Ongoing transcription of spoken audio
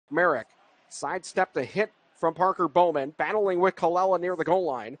Marek sidestepped a hit from Parker Bowman, battling with Colella near the goal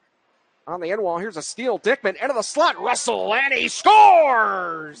line. On the end wall, here's a steal. Dickman into the slot. Russell, and he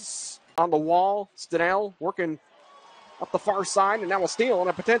scores! On the wall, Stenell working up the far side, and now a steal and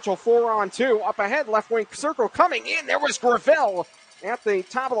a potential 4-on-2. Up ahead, left wing circle coming in. There was Gravelle at the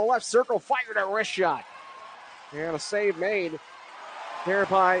top of the left circle, fired a wrist shot. And a save made there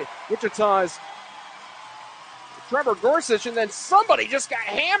by Wichita's Trevor Gorsuch, and then somebody just got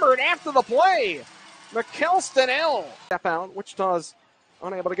hammered after the play. Stenell. Step out. Wichita's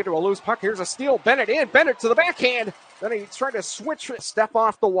unable to get to a loose puck. Here's a steal. Bennett in. Bennett to the backhand. Then he tried to switch, step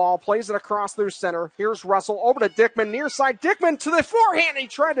off the wall, plays it across through center. Here's Russell over to Dickman, near side. Dickman to the forehand. He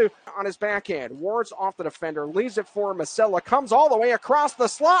tried to on his backhand. Wards off the defender, leaves it for Masella. Comes all the way across the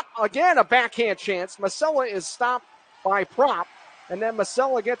slot. Again, a backhand chance. Masella is stopped by Propp. And then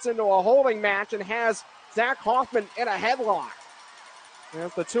Masella gets into a holding match and has Zach Hoffman in a headlock.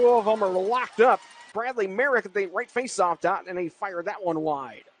 As the two of them are locked up, Bradley Marek at the right faceoff dot, and he fired that one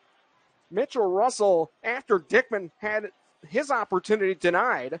wide. Mitchell Russell, after Dickman had his opportunity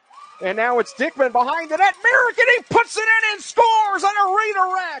denied, and now it's Dickman behind the net. Marek, and he puts it in and scores on a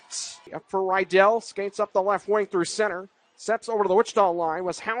redirect. Up for Rydell, skates up the left wing through center, steps over to the Wichita line,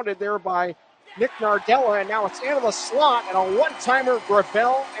 was hounded there by Nick Nardella, and now it's into the slot, and a one-timer,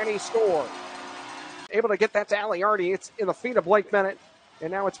 Gravelle, and he scored. Able to get that to Aliardi. It's in the feet of Blake Bennett,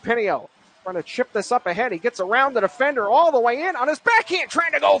 and now it's Pinio trying to chip this up ahead. He gets around the defender all the way in on his backhand,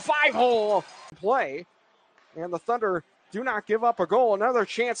 trying to go 5-hole play. And the Thunder do not give up a goal. Another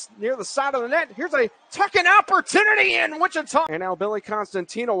chance near the side of the net. Here's a tuck-in opportunity in Wichita. And now Billy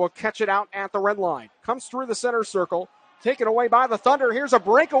Constantino will catch it out at the red line. Comes through the center circle. Taken away by the Thunder. Here's a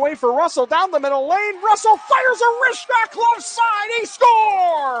breakaway for Russell down the middle lane. Russell fires a wrist shot close side. He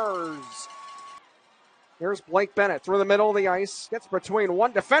scores! Here's Blake Bennett through the middle of the ice. Gets between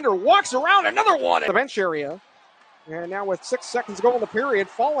one defender. Walks around another one in the bench area. And now with 6 seconds to go in the period,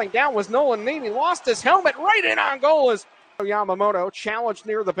 falling down was Nolan Neamy. Lost his helmet right in on goal as Yamamoto challenged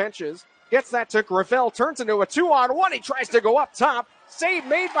near the benches. Gets that to Gravelle. Turns into a 2-on-1. He tries to go up top. Save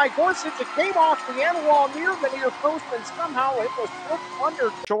made by Gorsuch. It came off the end wall near the near post, and somehow it was flipped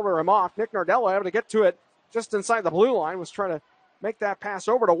under. Shoulder him off. Nick Nardella able to get to it just inside the blue line. Was trying to make that pass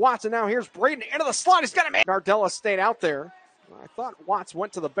over to Watts, and now here's Braden into the slot. He's got to make. Nardella stayed out there. I thought Watts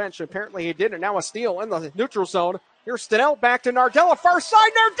went to the bench. Apparently he did, and now a steal in the neutral zone. Here's Stenell back to Nardella. Far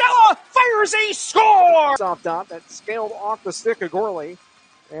side. Nardella fires a score! Off dot that scaled off the stick of Gorley.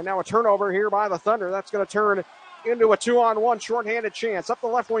 And now a turnover here by the Thunder. That's going to turn into a 2-on-1 shorthanded chance. Up the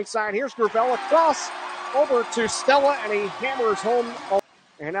left wing side. Here's Gravelle across over to Stella, and he hammers home.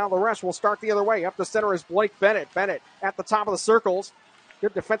 And now the rest will start the other way. Up the center is Blake Bennett. Bennett at the top of the circles.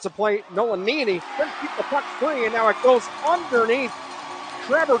 Good defensive play. Nolan Neamy couldn't keep the puck free, and now it goes underneath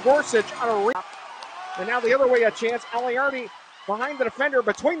Trevor Gorsuch on a reach. And now the other way a chance. Aliardi behind the defender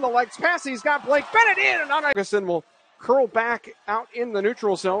between the legs. Pass. He's got Blake Bennett in, and Ferguson will curl back out in the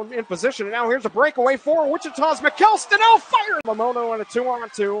neutral zone in position. And now here's a breakaway for Wichita's Stenell fired. Yamamoto on a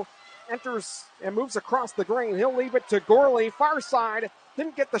 2-on-2. Enters and moves across the green. He'll leave it to Gorley. Far side.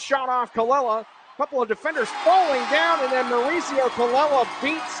 Didn't get the shot off Colella. Couple of defenders falling down, and then Mauricio Colella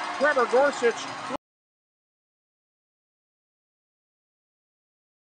beats Trevor Gorsuch.